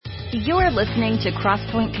You're listening to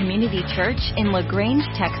Crosspoint Community Church in Grange,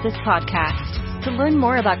 Texas podcast. To learn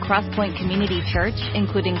more about Crosspoint Community Church,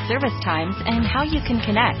 including service times and how you can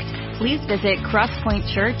connect, please visit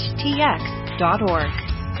crosspointchurchtx.org.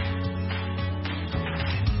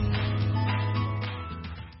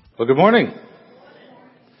 Well, good morning.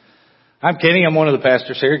 I'm Kenny. I'm one of the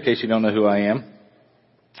pastors here, in case you don't know who I am.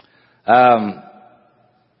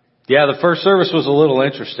 The first service was a little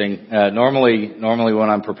interesting. Normally when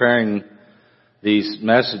I'm preparing these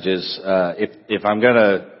messages, if I'm going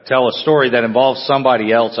to tell a story that involves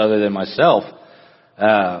somebody else other than myself,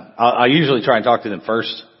 I usually try and talk to them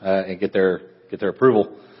first and get their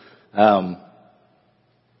approval. My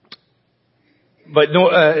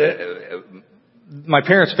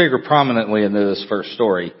parents figured prominently into this first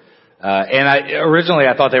story. Originally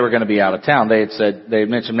I thought they were going to be out of town. They had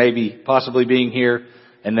mentioned possibly being here,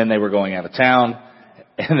 and then they were going out of town.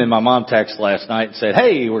 And then my mom texted last night and said,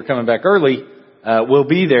 "Hey, we're coming back early. We'll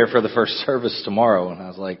be there for the first service tomorrow." And I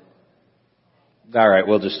was like, all right,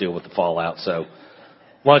 we'll just deal with the fallout. So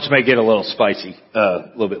lunch may get a little spicy,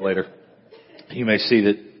 a little bit later. You may see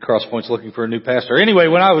that Crosspoint's looking for a new pastor. Anyway,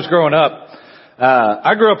 when I was growing up,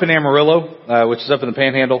 I grew up in Amarillo, which is up in the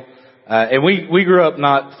Panhandle. And we grew up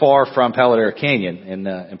not far from Paladera Canyon. And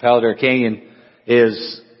Paladera Canyon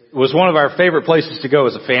was one of our favorite places to go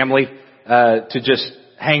as a family, to just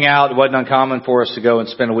hang out. It wasn't uncommon for us to go and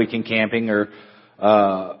spend a weekend camping or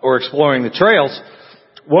exploring the trails.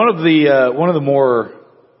 One of the more,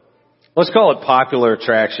 let's call it popular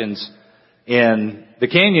attractions in the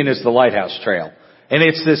canyon is the Lighthouse Trail. And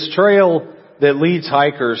it's this trail that leads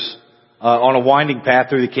hikers, on a winding path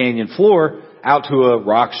through the canyon floor out to a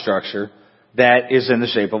rock structure that is in the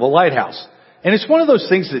shape of a lighthouse. And it's one of those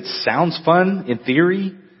things that sounds fun in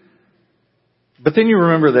theory, but then you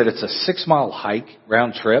remember that it's a 6-mile hike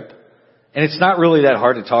round trip, and it's not really that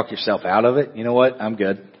hard to talk yourself out of it. You know what? I'm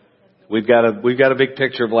good. We've got a big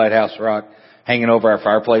picture of Lighthouse Rock hanging over our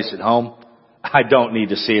fireplace at home. I don't need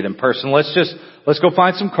to see it in person. Let's go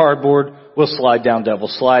find some cardboard. We'll slide down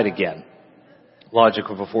Devil's Slide again. Logic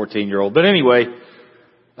of a 14-year-old. But anyway,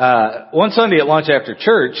 one Sunday at lunch after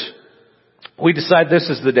church, we decide this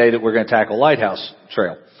is the day that we're going to tackle Lighthouse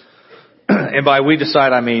Trail. And by we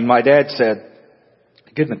decide, I mean my dad said,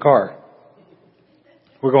 "Get in the car.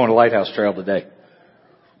 We're going to Lighthouse Trail today."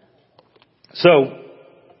 So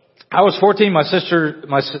I was 14. My sister,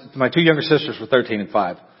 my two younger sisters were 13 and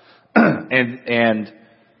 5. And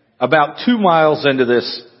about 2 miles into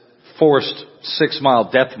this forced 6-mile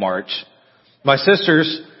death march, my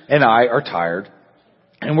sisters and I are tired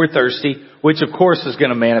and we're thirsty, which of course is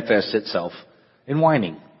going to manifest itself in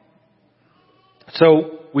whining.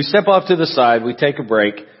 So we step off to the side, we take a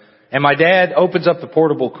break, and my dad opens up the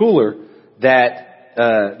portable cooler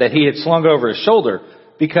that he had slung over his shoulder,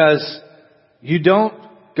 because you don't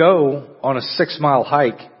go on a 6-mile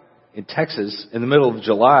hike in Texas in the middle of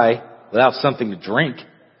July without something to drink.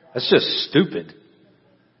 That's just stupid.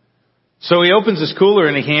 So he opens his cooler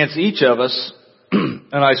and he hands each of us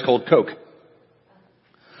an ice cold Coke.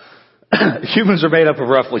 Humans are made up of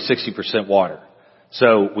roughly 60% water.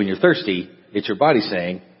 So when you're thirsty, it's your body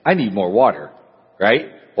saying, "I need more water,"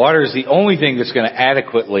 right? Water is the only thing that's going to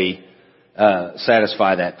adequately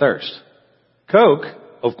satisfy that thirst. Coke,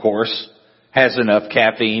 of course, has enough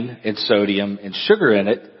caffeine and sodium and sugar in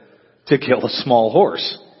it to kill a small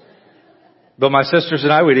horse. But my sisters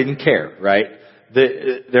and I, we didn't care, right?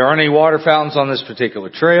 There aren't any water fountains on this particular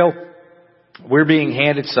trail. We're being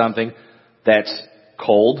handed something that's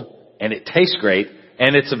cold and it tastes great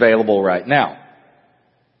and it's available right now.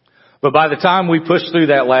 But by the time we push through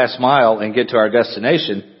that last mile and get to our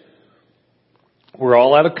destination, we're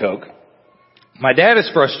all out of Coke. My dad is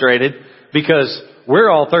frustrated because we're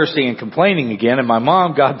all thirsty and complaining again, and my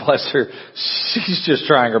mom, God bless her, she's just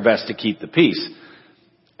trying her best to keep the peace.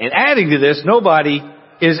 And adding to this, nobody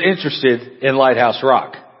is interested in Lighthouse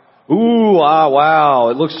Rock. Ooh, wow,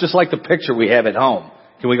 it looks just like the picture we have at home.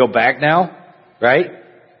 Can we go back now? Right?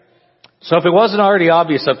 So if it wasn't already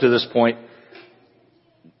obvious up to this point,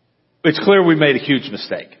 it's clear we made a huge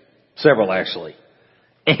mistake. Several, actually.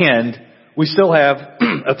 And we still have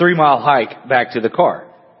a 3-mile hike back to the car.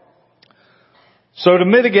 So to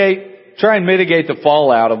try and mitigate the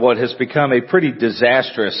fallout of what has become a pretty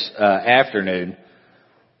disastrous afternoon,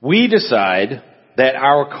 we decide that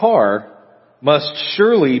our car must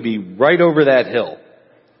surely be right over that hill.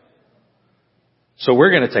 So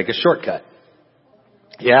we're going to take a shortcut.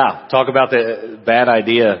 Yeah, talk about the bad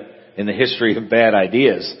idea in the history of bad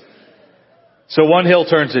ideas. So one hill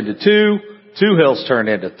turns into 2 hills turn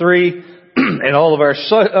into 3, and all of a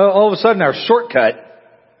sudden our shortcut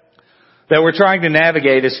that we're trying to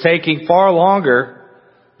navigate is taking far longer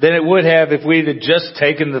than it would have if we'd had just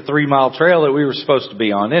taken the 3-mile trail that we were supposed to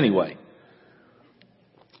be on anyway.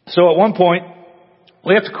 So at one point,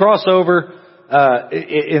 we have to cross over,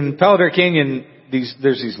 in Palo Verde Canyon,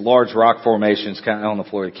 there's these large rock formations kind of on the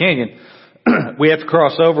floor of the canyon. We have to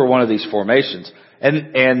cross over one of these formations.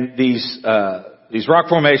 And these rock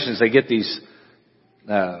formations, they get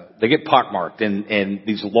pockmarked and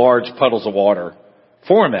these large puddles of water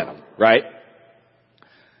form in them, right?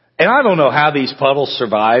 And I don't know how these puddles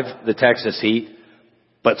survive the Texas heat,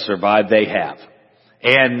 but survive they have.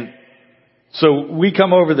 And so we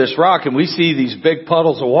come over this rock and we see these big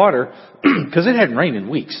puddles of water because it hadn't rained in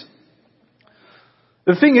weeks.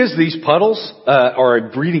 The thing is, these puddles are a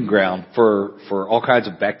breeding ground for all kinds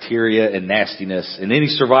of bacteria and nastiness. And any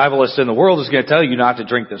survivalist in the world is going to tell you not to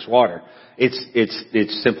drink this water.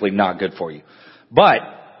 It's simply not good for you. But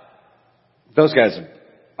those guys have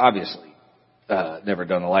obviously never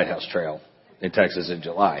done the Lighthouse Trail in Texas in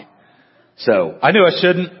July. So I knew I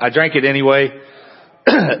shouldn't. I drank it anyway.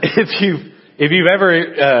 If you've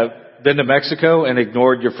ever been to Mexico and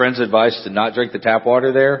ignored your friend's advice to not drink the tap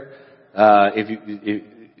water there, if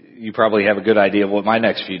you probably have a good idea of what my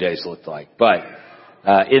next few days looked like. But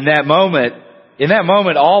in that moment,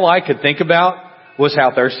 all I could think about was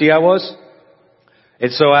how thirsty I was.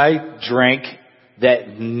 And so I drank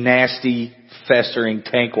that nasty, festering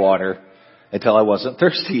tank water until I wasn't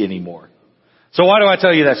thirsty anymore. So why do I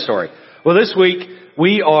tell you that story? Well, this week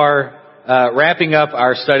we are wrapping up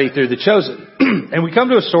our study through The Chosen. And we come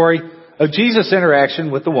to a story of Jesus'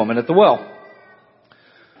 interaction with the woman at the well.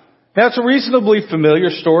 Now, it's a reasonably familiar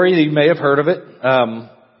story. You may have heard of it.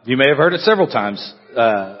 You may have heard it several times.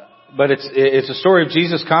 But it's a story of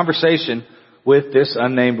Jesus' conversation with this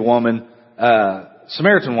unnamed woman,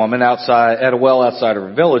 Samaritan woman at a well outside of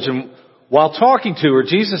her village. And while talking to her,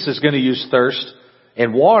 Jesus is going to use thirst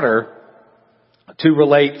and water to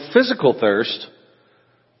relate physical thirst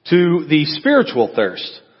to the spiritual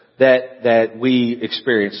thirst that we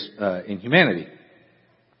experience in humanity.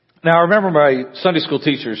 Now, I remember my Sunday school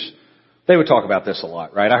teachers, they would talk about this a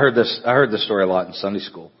lot, right? I heard this story a lot in Sunday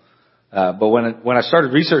school. But when I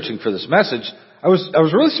started researching for this message, I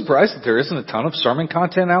was really surprised that there isn't a ton of sermon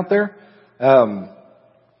content out there.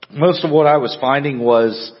 Most of what I was finding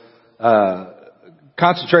was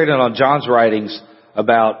concentrated on John's writings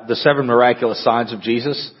about the 7 miraculous signs of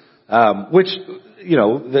Jesus, which,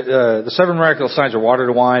 the 7 miraculous signs are water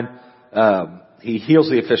to wine. He heals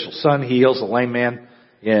the official son. He heals the lame man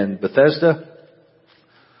in Bethesda.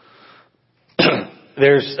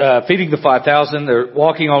 There's feeding the 5,000. They're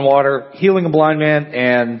walking on water, healing a blind man,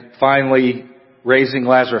 and finally raising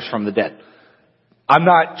Lazarus from the dead. I'm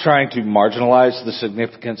not trying to marginalize the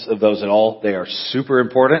significance of those at all. They are super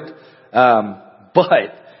important.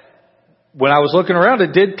 But when I was looking around,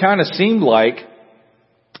 it did kind of seem like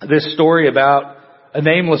this story about a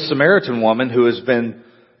nameless Samaritan woman who has been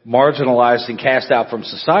marginalized and cast out from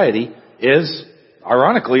society is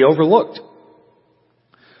ironically overlooked.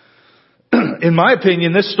 In my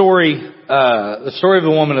opinion, this story, the story of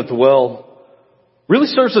the woman at the well, really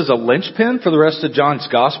serves as a linchpin for the rest of John's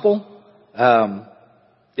gospel.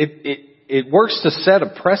 It works to set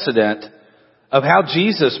a precedent of how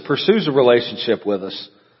Jesus pursues a relationship with us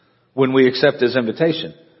when we accept his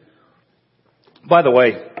invitation. By the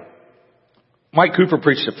way, Mike Cooper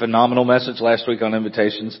preached a phenomenal message last week on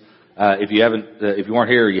invitations. If you weren't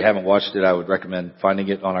here or you haven't watched it, I would recommend finding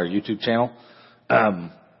it on our YouTube channel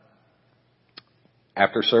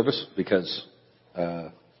after service, because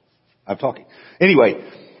I'm talking. Anyway,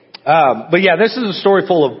 but yeah, this is a story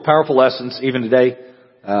full of powerful lessons even today.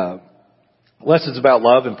 Lessons about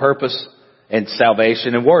love and purpose and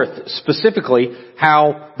salvation and worth. Specifically,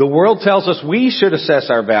 how the world tells us we should assess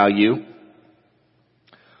our value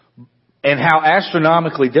and how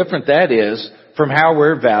astronomically different that is from how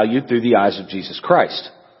we're valued through the eyes of Jesus Christ.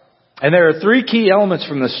 And there are 3 key elements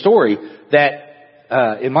from this story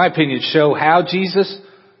that, in my opinion, show how Jesus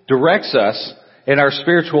directs us in our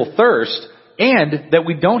spiritual thirst, and that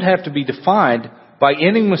we don't have to be defined by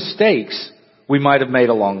any mistakes we might have made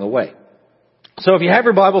along the way. So if you have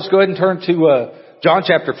your Bibles, go ahead and turn to John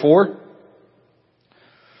chapter 4.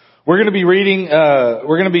 We're going to be reading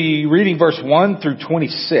verse 1 through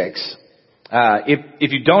 26.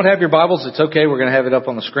 If you don't have your Bibles, it's okay. We're going to have it up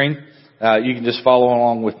on the screen. You can just follow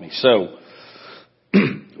along with me. So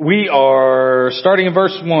we are starting in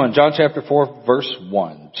verse 1, John chapter 4, verse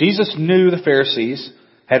 1. Jesus knew the Pharisees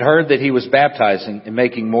had heard that he was baptizing and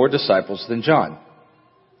making more disciples than John.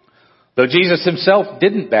 Though Jesus himself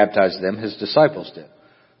didn't baptize them, his disciples did.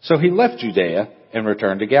 So he left Judea and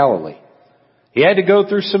returned to Galilee. He had to go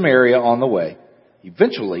through Samaria on the way.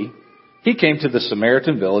 Eventually, he came to the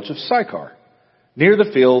Samaritan village of Sychar, near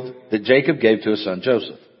the field that Jacob gave to his son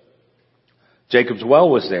Joseph. Jacob's well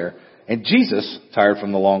was there, and Jesus, tired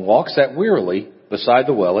from the long walk, sat wearily beside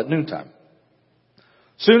the well at noontime.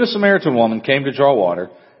 Soon a Samaritan woman came to draw water,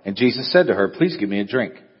 and Jesus said to her, "Please give me a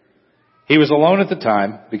drink." He was alone at the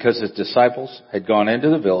time because his disciples had gone into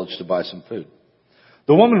the village to buy some food.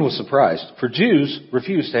 The woman was surprised, for Jews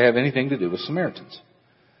refused to have anything to do with Samaritans.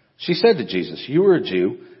 She said to Jesus, "You are a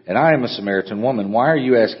Jew, and I am a Samaritan woman. Why are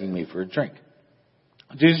you asking me for a drink?"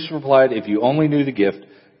 Jesus replied, "If you only knew the gift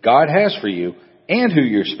God has for you and who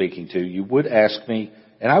you're speaking to, you would ask me,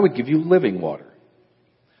 and I would give you living water."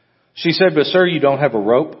 She said, "But sir, you don't have a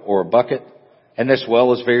rope or a bucket, and this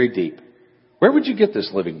well is very deep. Where would you get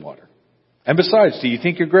this living water? And besides, do you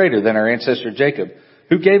think you're greater than our ancestor Jacob,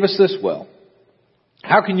 who gave us this well?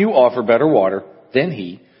 How can you offer better water than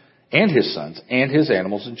he and his sons and his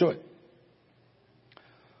animals enjoy?"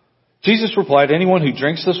 Jesus replied, "Anyone who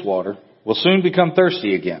drinks this water will soon become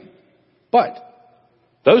thirsty again. But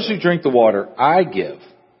those who drink the water I give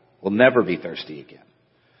will never be thirsty again.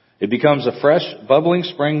 It becomes a fresh, bubbling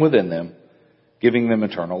spring within them, giving them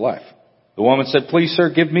eternal life." The woman said, "Please, sir,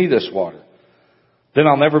 give me this water. Then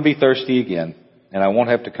I'll never be thirsty again, and I won't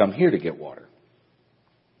have to come here to get water."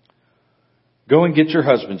 "Go and get your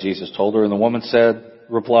husband," Jesus told her, and the woman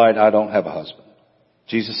replied, "I don't have a husband."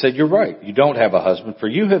 Jesus said, "You're right. You don't have a husband, for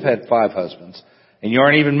you have had 5 husbands, and you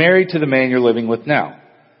aren't even married to the man you're living with now.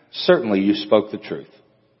 Certainly you spoke the truth."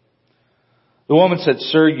 The woman said,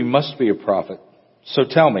 "Sir, you must be a prophet. So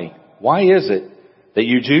tell me, why is it that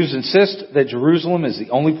you Jews insist that Jerusalem is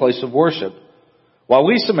the only place of worship, while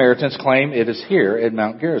we Samaritans claim it is here at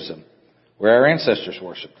Mount Gerizim, where our ancestors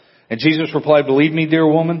worship?" And Jesus replied, "Believe me, dear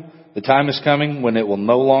woman, the time is coming when it will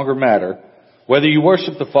no longer matter whether you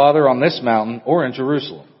worship the Father on this mountain or in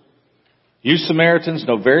Jerusalem. You Samaritans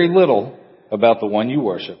know very little about the one you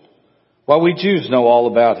worship, while we Jews know all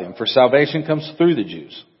about him, for salvation comes through the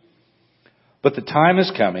Jews. But the time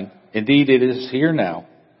is coming, indeed it is here now,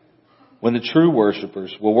 when the true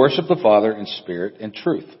worshipers will worship the Father in spirit and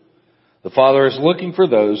truth. The Father is looking for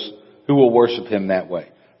those who will worship him that way.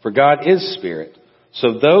 For God is spirit,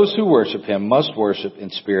 so those who worship him must worship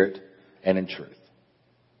in spirit and in truth."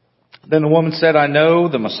 Then the woman said, "I know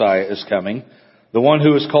the Messiah is coming, the one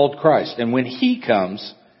who is called Christ. And when he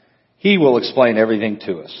comes, he will explain everything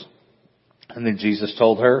to us." And then Jesus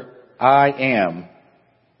told her, "I am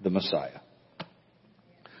the Messiah."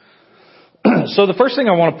 So the first thing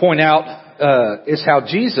I want to point out is how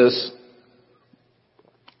Jesus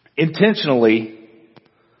intentionally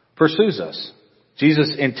pursues us.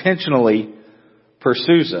 Jesus intentionally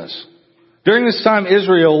pursues us. During this time,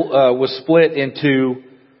 Israel was split into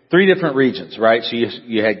 3 different regions, right? So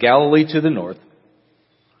you had Galilee to the north,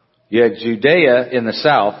 you had Judea in the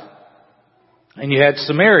south, and you had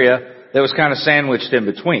Samaria that was kind of sandwiched in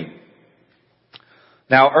between.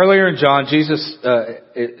 Now, earlier in John,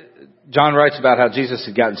 John writes about how Jesus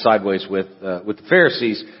had gotten sideways with the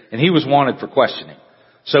Pharisees, and he was wanted for questioning.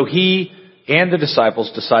 So he and the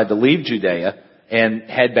disciples decide to leave Judea and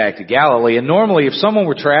head back to Galilee. And normally, if someone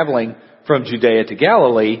were traveling from Judea to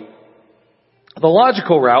Galilee, the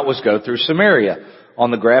logical route was go through Samaria.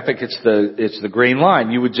 On the graphic, it's the green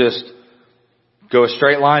line. You would just go a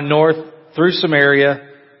straight line north through Samaria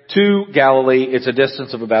to Galilee. It's a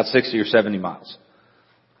distance of about 60 or 70 miles.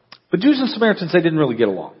 But Jews and Samaritans, they didn't really get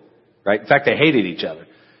along, right? In fact, they hated each other.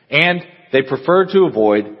 And they preferred to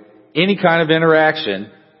avoid any kind of interaction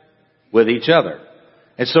with each other.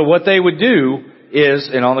 And so what they would do is,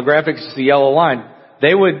 and on the graphic it's the yellow line,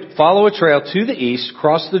 they would follow a trail to the east,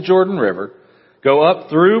 cross the Jordan River, go up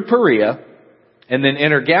through Perea, and then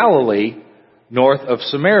enter Galilee north of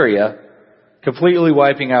Samaria, completely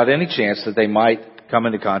wiping out any chance that they might come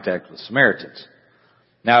into contact with Samaritans.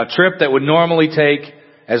 Now, a trip that would normally take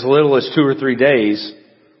as little as 2 or 3 days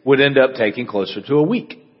would end up taking closer to a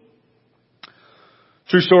week.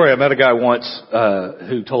 True story, I met a guy once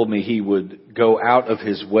who told me he would go out of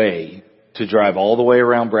his way to drive all the way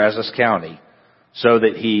around Brazos County so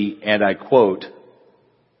that he, and I quote,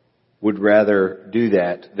 would rather do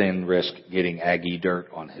that than risk getting Aggie dirt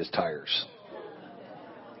on his tires.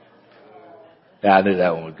 Yeah, I knew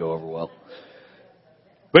that one would go over well.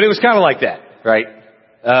 But it was kind of like that, right?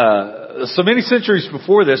 So many centuries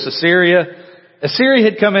before this, Assyria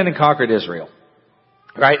had come in and conquered Israel,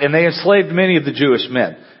 right? And they enslaved many of the Jewish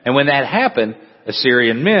men. And when that happened,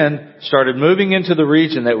 Assyrian men started moving into the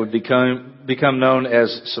region that would become known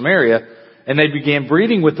as Samaria, and they began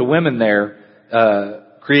breeding with the women there,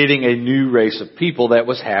 creating a new race of people that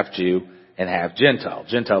was half Jew and half Gentile.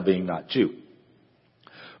 Gentile being not Jew.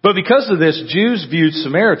 But because of this, Jews viewed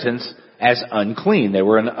Samaritans as unclean. They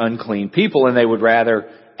were an unclean people, and they would rather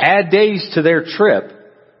add days to their trip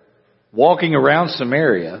walking around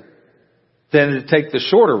Samaria than to take the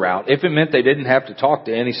shorter route if it meant they didn't have to talk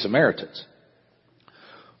to any Samaritans.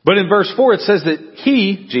 But in verse 4 it says that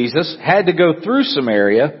he, Jesus, had to go through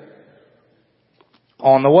Samaria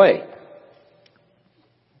on the way.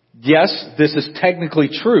 Yes, this is technically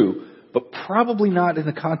true, but probably not in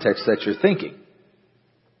the context that you're thinking.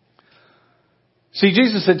 See,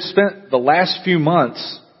 Jesus had spent the last few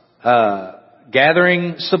months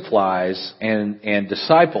gathering supplies and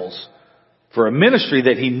disciples for a ministry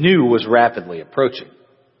that he knew was rapidly approaching.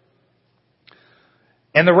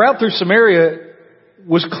 And the route through Samaria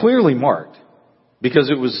was clearly marked because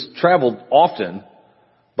it was traveled often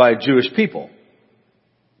by Jewish people.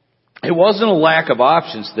 It wasn't a lack of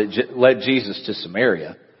options that led Jesus to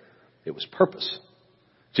Samaria. It was purpose.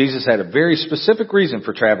 Jesus had a very specific reason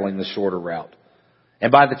for traveling the shorter route.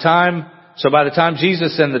 And by the time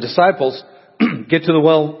Jesus and the disciples get to the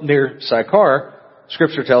well near Sychar,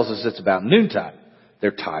 Scripture tells us it's about noontime.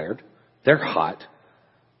 They're tired. They're hot.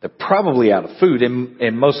 They're probably out of food,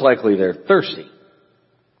 and most likely they're thirsty.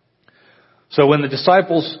 So when the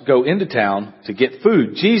disciples go into town to get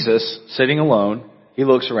food, Jesus, sitting alone, he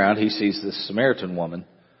looks around, he sees this Samaritan woman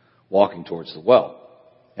walking towards the well.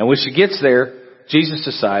 And when she gets there, Jesus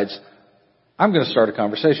decides, I'm going to start a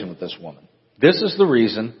conversation with this woman. This is the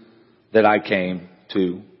reason that I came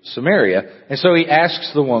to Samaria. And so he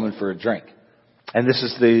asks the woman for a drink. And this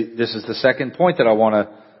is the second point that I want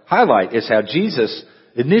to highlight, is how Jesus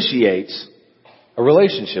initiates a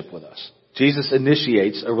relationship with us. Jesus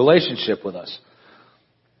initiates a relationship with us.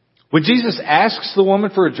 When Jesus asks the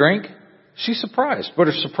woman for a drink, she's surprised, but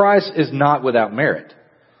her surprise is not without merit.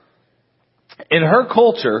 In her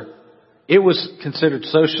culture, it was considered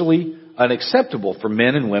socially unacceptable for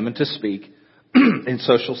men and women to speak in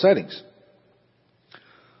social settings.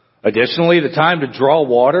 Additionally, the time to draw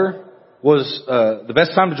water was, the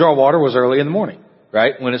best time to draw water was early in the morning,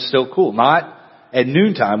 right? When it's still cool, not at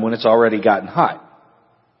noontime when it's already gotten hot.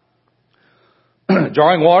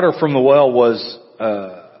 Drawing water from the well was,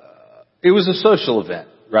 it was a social event,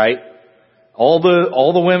 right? All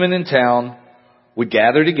the women in town would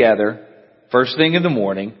gather together first thing in the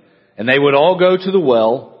morning, and they would all go to the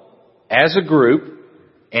well as a group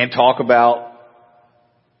and talk about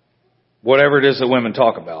whatever it is that women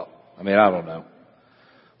talk about. I mean, I don't know.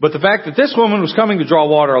 But the fact that this woman was coming to draw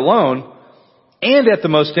water alone and at the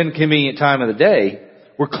most inconvenient time of the day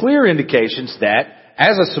were clear indications that,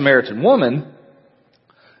 as a Samaritan woman,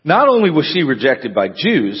 not only was she rejected by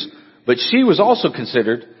Jews, but she was also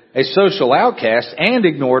considered a social outcast and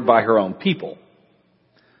ignored by her own people.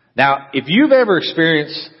 Now, if you've ever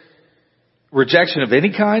experienced rejection of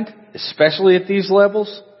any kind, especially at these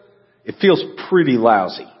levels, it feels pretty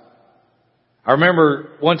lousy. I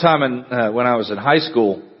remember one time when I was in high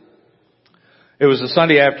school, it was a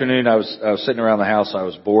Sunday afternoon. I was sitting around the house. I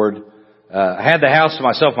was bored. I had the house to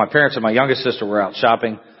myself. My parents and my youngest sister were out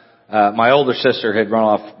shopping. My older sister had run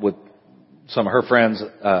off with some of her friends.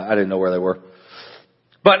 I didn't know where they were.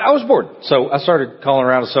 But I was bored. So I started calling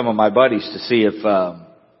around to some of my buddies to see if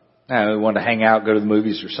we wanted to hang out, go to the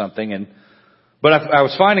movies or something. But I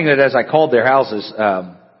was finding that as I called their houses,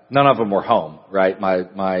 none of them were home, right? My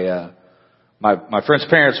friend's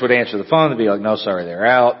parents would answer the phone and be like, no, sorry, they're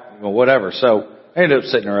out, well, whatever. So I ended up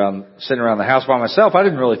sitting around the house by myself. I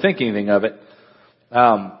didn't really think anything of it.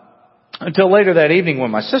 Until later that evening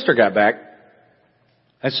when my sister got back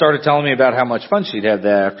and started telling me about how much fun she'd had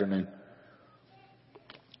that afternoon.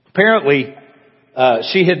 Apparently,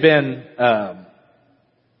 she and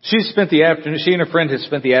her friend had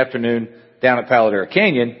spent the afternoon down at Paladera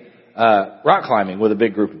Canyon, rock climbing with a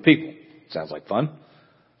big group of people. Sounds like fun.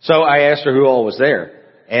 So I asked her who all was there.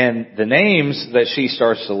 And the names that she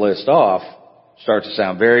starts to list off start to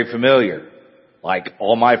sound very familiar. Like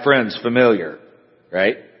all my friends familiar,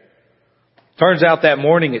 right? Turns out that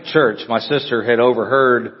morning at church, my sister had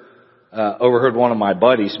overheard one of my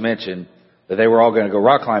buddies mention that they were all going to go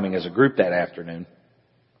rock climbing as a group that afternoon.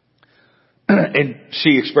 And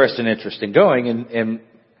she expressed an interest in going, and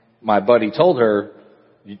my buddy told her,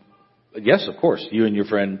 yes, of course, you and your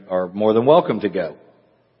friend are more than welcome to go.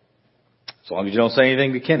 As long as you don't say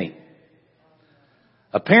anything to Kenny.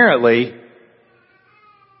 Apparently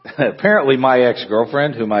my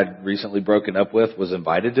ex-girlfriend, whom I'd recently broken up with, was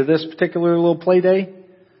invited to this particular little play day.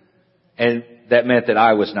 And that meant that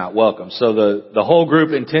I was not welcome. So the whole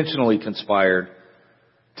group intentionally conspired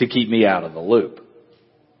to keep me out of the loop.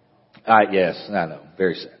 Yes, I know.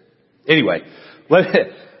 Very sad. Anyway,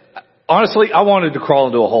 honestly, I wanted to crawl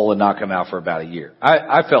into a hole and not come out for about a year.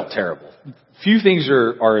 I felt terrible. Few things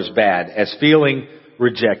are as bad as feeling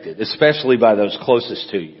rejected, especially by those closest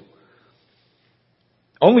to you.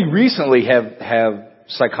 Only recently have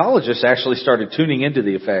psychologists actually started tuning into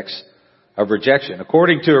the effects of rejection.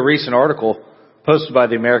 According to a recent article posted by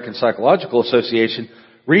the American Psychological Association,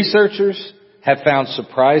 researchers have found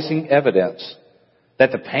surprising evidence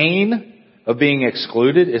that the pain of being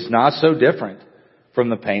excluded is not so different from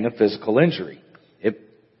the pain of physical injury.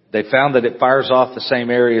 They found that it fires off the same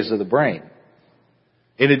areas of the brain.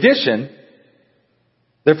 In addition,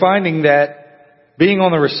 they're finding that being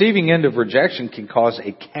on the receiving end of rejection can cause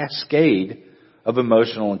a cascade of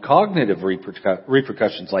emotional and cognitive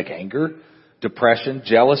repercussions like anger, depression,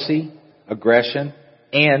 jealousy, aggression,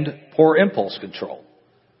 and poor impulse control.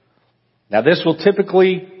 Now, this will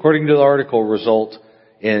typically, according to the article, result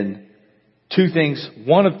in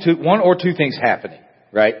one or two things happening,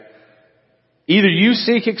 right? Either you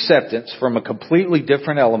seek acceptance from a completely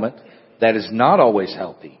different element that is not always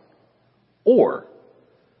healthy, or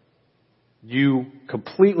you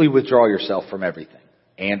completely withdraw yourself from everything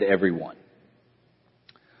and everyone.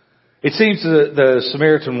 It seems the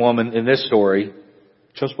Samaritan woman in this story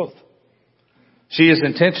chose both. She is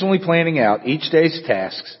intentionally planning out each day's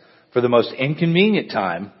tasks for the most inconvenient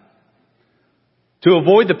time to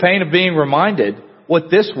avoid the pain of being reminded what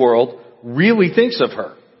this world really thinks of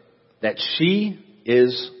her, that she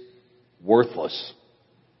is worthless.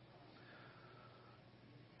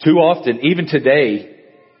 Too often, even today,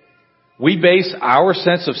 we base our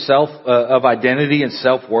sense of identity and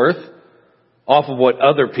self-worth off of what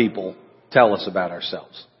other people tell us about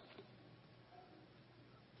ourselves.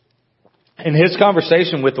 In his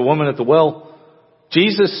conversation with the woman at the well,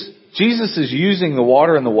 Jesus is using the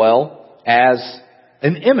water in the well as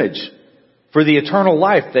an image for the eternal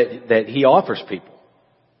life that he offers people.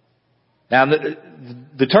 Now,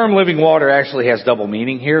 the term living water actually has double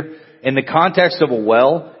meaning here. In the context of a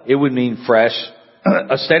well, it would mean fresh,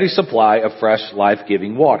 a steady supply of fresh,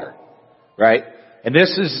 life-giving water, right? And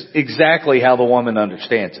this is exactly how the woman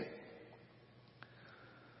understands it.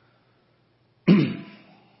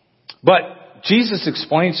 But Jesus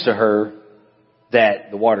explains to her that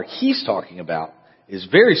the water he's talking about is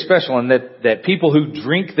very special and that people who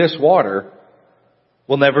drink this water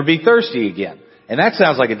will never be thirsty again. And that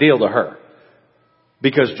sounds like a deal to her.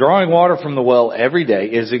 Because drawing water from the well every day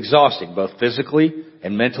is exhausting, both physically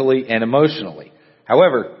and mentally and emotionally.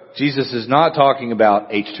 However, Jesus is not talking about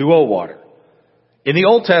H2O water. In the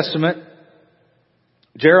Old Testament,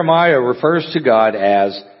 Jeremiah refers to God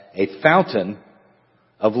as a fountain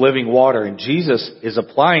of living water, and Jesus is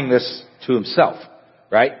applying this to himself,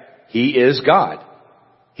 right? He is God.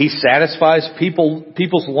 He satisfies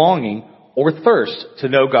people's longing or thirst to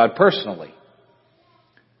know God personally.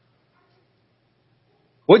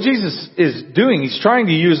 What Jesus is doing, he's trying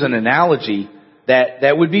to use an analogy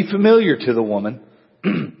that would be familiar to the woman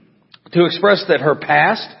to express that her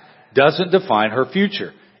past doesn't define her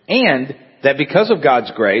future, and that because of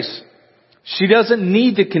God's grace, she doesn't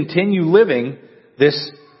need to continue living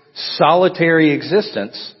this solitary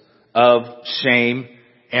existence of shame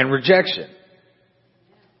and rejection.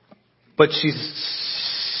 But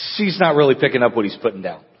she's not really picking up what he's putting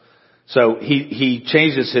down. So he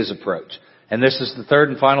changes his approach. And this is the third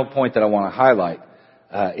and final point that I want to highlight,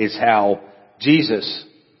 is how Jesus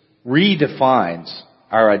redefines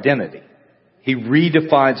our identity. He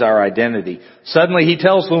redefines our identity. Suddenly he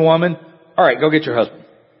tells the woman, all right, go get your husband.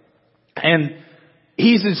 And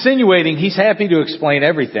he's insinuating he's happy to explain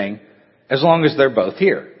everything as long as they're both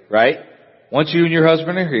here, right? Once you and your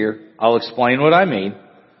husband are here, I'll explain what I mean.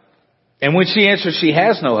 And when she answers she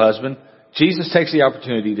has no husband, Jesus takes the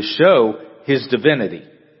opportunity to show his divinity,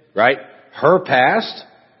 right? Her past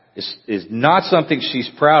is not something she's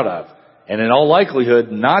proud of, and in all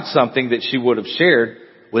likelihood, not something that she would have shared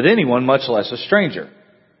with anyone, much less a stranger.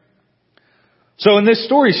 So in this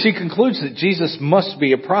story, she concludes that Jesus must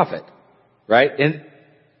be a prophet, right? And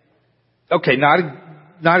okay,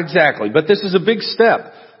 not exactly, but this is a big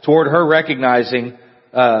step toward her recognizing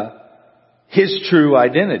his true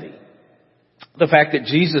identity. The fact that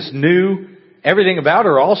Jesus knew everything about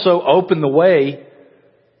her also opened the way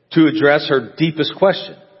to address her deepest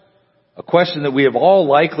question. A question that we have all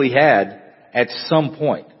likely had at some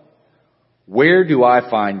point. Where do I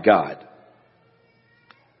find God?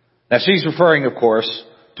 Now she's referring, of course,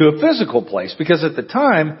 to a physical place, because at the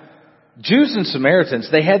time, Jews and Samaritans,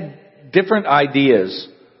 they had different ideas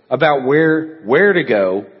about where to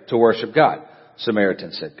go to worship God.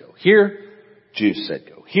 Samaritans said go here. Jews said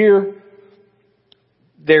go here.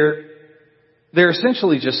 They're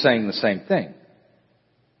essentially just saying the same thing.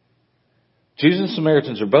 Jews and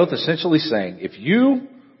Samaritans are both essentially saying, if you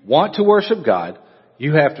want to worship God,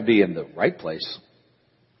 you have to be in the right place,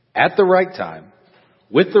 at the right time,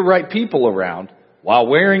 with the right people around, while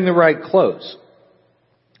wearing the right clothes.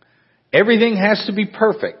 Everything has to be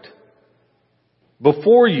perfect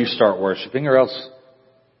before you start worshiping, or else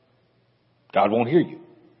God won't hear you.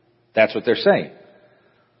 That's what they're saying.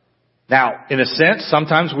 Now, in a sense,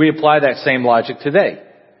 sometimes we apply that same logic today.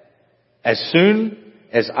 As soon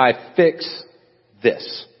as I fix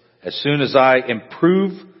this, as soon as I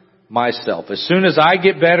improve myself, as soon as I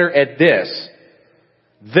get better at this,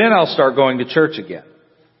 then I'll start going to church again,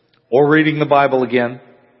 or reading the Bible again,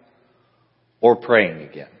 or praying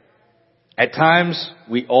again. At times,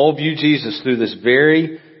 we all view Jesus through this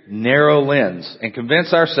very narrow lens and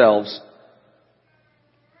convince ourselves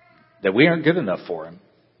that we aren't good enough for Him.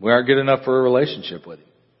 We aren't good enough for a relationship with Him.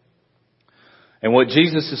 And what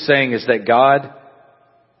Jesus is saying is that God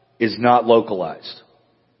is not localized.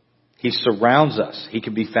 He surrounds us. He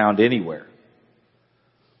can be found anywhere.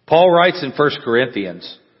 Paul writes in 1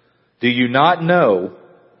 Corinthians, do you not know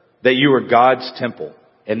that you are God's temple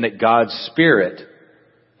and that God's Spirit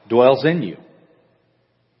dwells in you?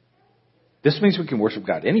 This means we can worship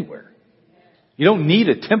God anywhere. You don't need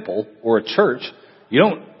a temple or a church. You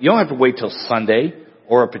don't have to wait till Sunday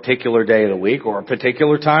or a particular day of the week or a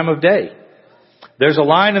particular time of day. There's a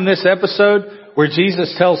line in this episode where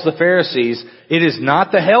Jesus tells the Pharisees, it is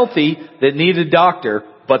not the healthy that need a doctor,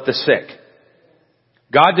 but the sick.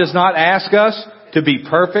 God does not ask us to be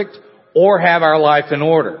perfect or have our life in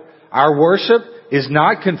order. Our worship is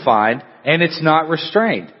not confined and it's not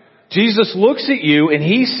restrained. Jesus looks at you and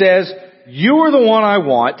He says, you are the one I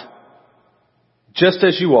want, just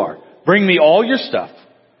as you are. Bring me all your stuff.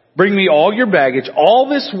 Bring me all your baggage, all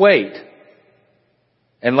this weight,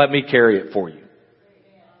 and let me carry it for you.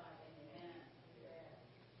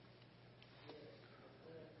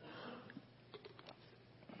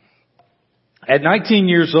 At 19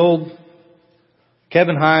 years old,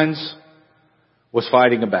 Kevin Hines was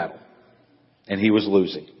fighting a battle, and he was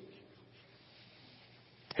losing.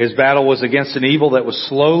 His battle was against an evil that was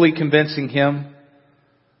slowly convincing him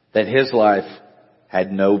that his life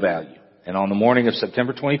had no value. And on the morning of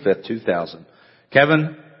September 25th, 2000,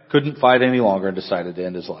 Kevin couldn't fight any longer and decided to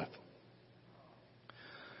end his life.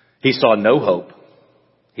 He saw no hope,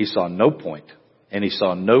 he saw no point, and he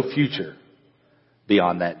saw no future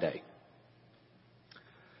beyond that day.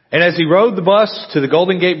 And as he rode the bus to the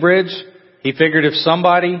Golden Gate Bridge, he figured if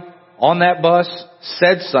somebody on that bus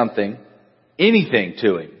said something, anything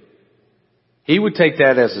to him, he would take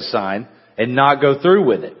that as a sign and not go through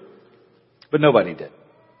with it. But nobody did.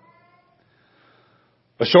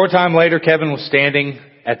 A short time later, Kevin was standing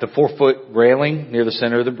at the 4-foot railing near the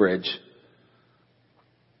center of the bridge.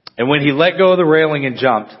 And when he let go of the railing and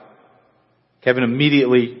jumped, Kevin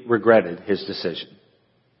immediately regretted his decision.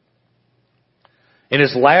 In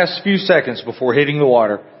his last few seconds before hitting the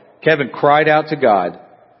water, Kevin cried out to God,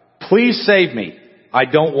 please save me. I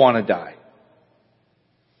don't want to die.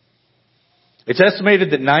 It's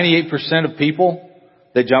estimated that 98% of people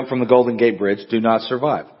that jump from the Golden Gate Bridge do not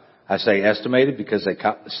survive. I say estimated because they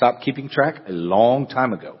stopped keeping track a long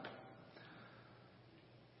time ago.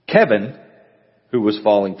 Kevin, who was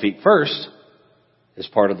falling feet first, is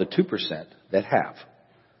part of the 2% that have.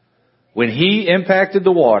 When he impacted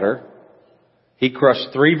the water, he crushed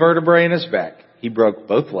 3 vertebrae in his back. He broke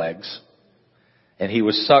both legs, and he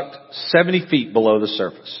was sucked 70 feet below the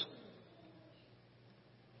surface.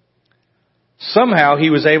 Somehow he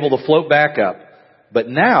was able to float back up, but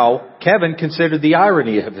now Kevin considered the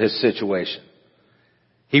irony of his situation.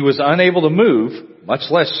 He was unable to move, much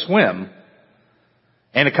less swim,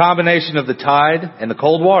 and a combination of the tide and the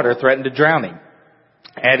cold water threatened to drown him.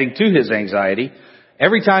 Adding to his anxiety,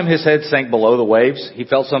 every time his head sank below the waves, he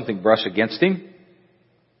felt something brush against him,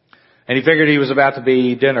 and he figured he was about to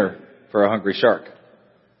be dinner for a hungry shark.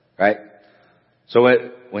 Right? So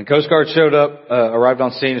when Coast Guard showed up, arrived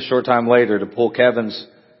on scene a short time later to pull Kevin's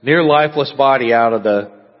near lifeless body out of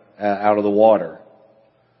the water,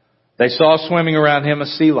 they saw swimming around him a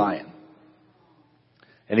sea lion.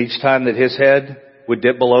 And each time that his head would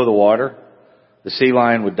dip below the water, the sea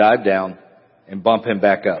lion would dive down and bump him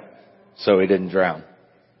back up so he didn't drown.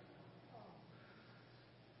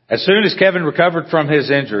 As soon as Kevin recovered from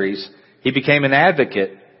his injuries, he became an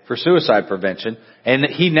advocate for suicide prevention, and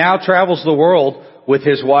he now travels the world with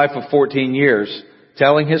his wife of 14 years,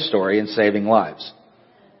 telling his story and saving lives.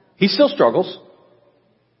 He still struggles.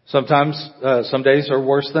 Sometimes, some days are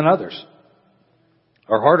worse than others,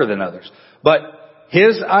 or harder than others. But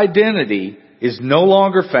his identity is no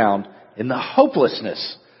longer found in the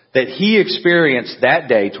hopelessness that he experienced that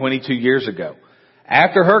day 22 years ago.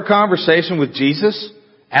 After her conversation with Jesus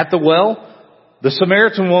at the well, the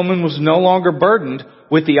Samaritan woman was no longer burdened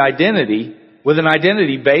with an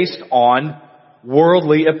identity based on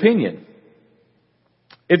worldly opinion.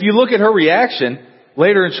 If you look at her reaction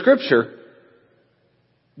later in Scripture,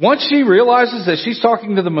 once she realizes that she's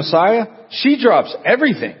talking to the Messiah, she drops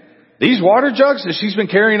everything. These water jugs that she's been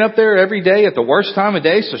carrying up there every day at the worst time of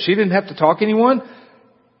day so she didn't have to talk to anyone,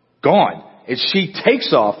 gone. And she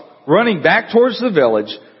takes off, running back towards the village,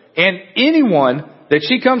 and anyone that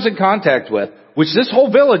she comes in contact with, which this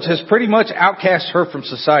whole village has pretty much outcast her from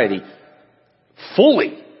society,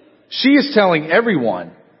 fully, she is telling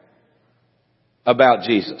everyone about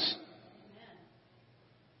Jesus.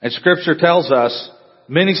 And Scripture tells us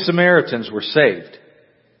many Samaritans were saved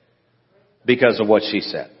because of what she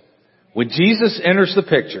said. When Jesus enters the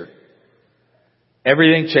picture,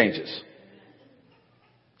 everything changes.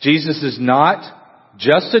 Jesus is not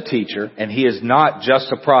just a teacher, and He is not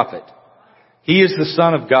just a prophet. He is the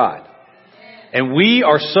Son of God. And we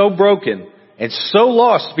are so broken and so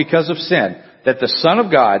lost because of sin that the Son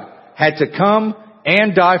of God had to come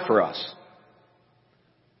and die for us.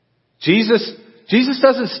 Jesus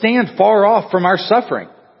doesn't stand far off from our suffering.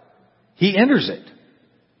 He enters it.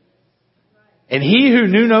 And He who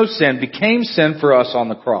knew no sin became sin for us on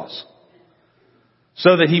the cross,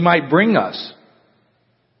 so that He might bring us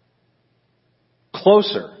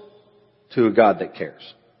closer to a God that cares.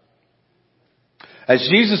 As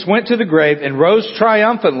Jesus went to the grave and rose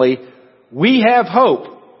triumphantly, we have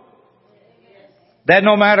hope that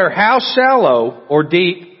no matter how shallow or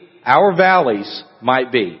deep our valleys might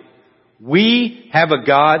be, we have a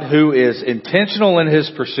God who is intentional in His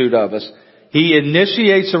pursuit of us. He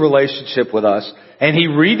initiates a relationship with us, and He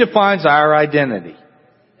redefines our identity.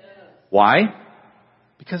 Why?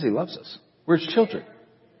 Because He loves us. We're His children.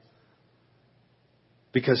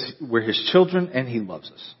 Because we're His children and He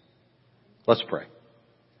loves us. Let's pray.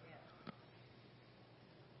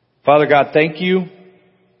 Father God, thank You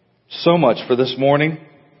so much for this morning.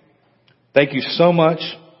 Thank You so much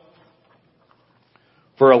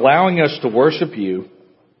for allowing us to worship You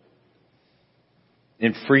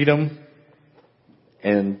in freedom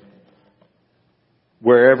and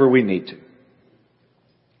wherever we need to.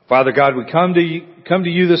 Father God, we come to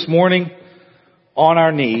You this morning on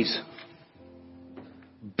our knees,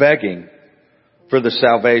 begging for the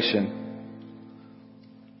salvation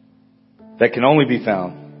that can only be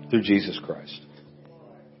found through Jesus Christ.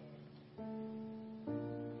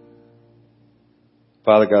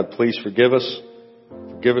 Father God, please forgive us.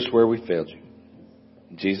 Forgive us where we failed You.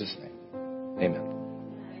 In Jesus' name, amen.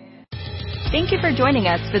 Thank you for joining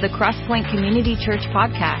us for the Crosspoint Community Church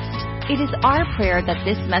podcast. It is our prayer that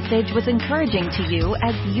this message was encouraging to you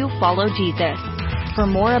as you follow Jesus. For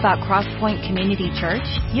more about Crosspoint Community Church,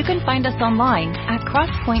 you can find us online at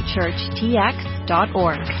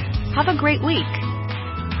crosspointchurchtx.org. Have a great week.